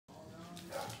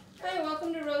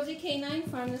Rozey K9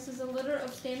 Farm. This is a litter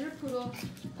of standard poodle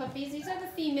puppies. These are the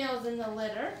females in the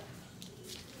litter.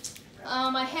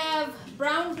 I have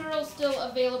brown girls still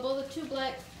available. The two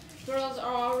black girls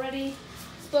are already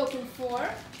spoken for.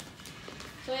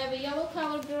 So I have a yellow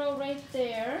collared girl right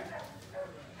there.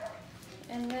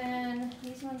 And then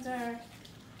these ones are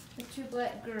the two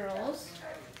black girls.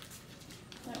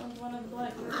 That one's one of the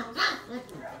black girls.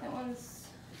 That one's,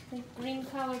 I think, green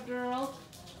collared girl.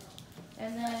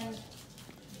 And then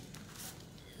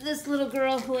this little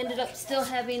girl who ended up still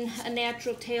having a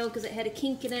natural tail because it had a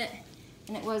kink in it,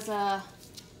 and it was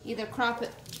either crop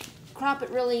it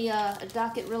really,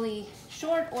 dock it really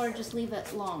short, or just leave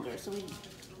it longer. So we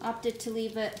opted to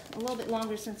leave it a little bit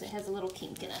longer since it has a little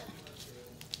kink in it.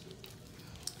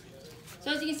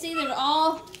 So as you can see, they're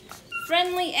all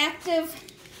friendly, active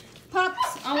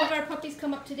pups. All of our puppies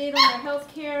come up to date on their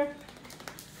health care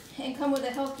and come with a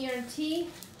health guarantee.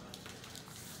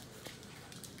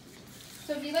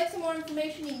 So if you'd like some more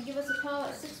information, you can give us a call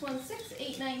at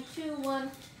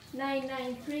 616-892-1993.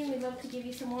 We'd love to give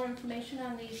you some more information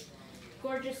on these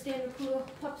gorgeous standard poodle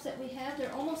pups that we have.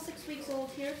 They're almost 6 weeks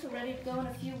old here, so ready to go in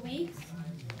a few weeks.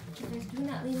 They do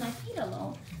not leave my feet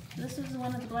alone. This is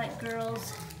one of the black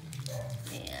girls,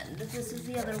 and this is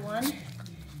the other one.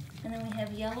 And then we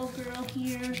have yellow girl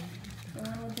here, the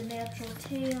one with the natural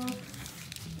tail,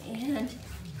 and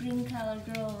green collared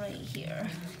girl right here.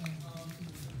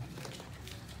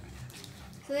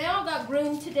 So they all got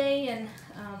groomed today, and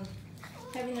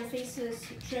having their faces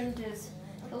trimmed is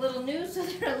a little new, so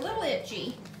they're a little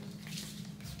itchy.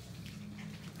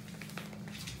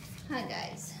 Hi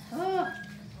guys. Oh,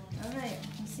 all right.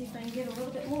 Let's see if I can get a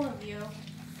little bit more of you.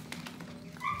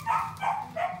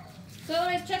 So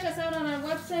otherwise, check us out on our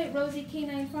website, Rozey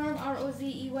K9 Farm,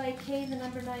 ROZEYK, the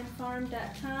number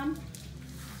 9farm.com.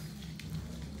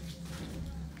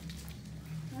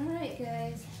 All right,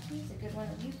 guys. Here's a good one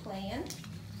of you playing.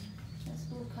 This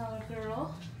blue collared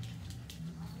girl.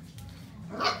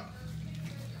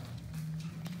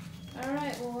 All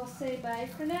right, well, we'll say bye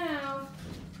for now.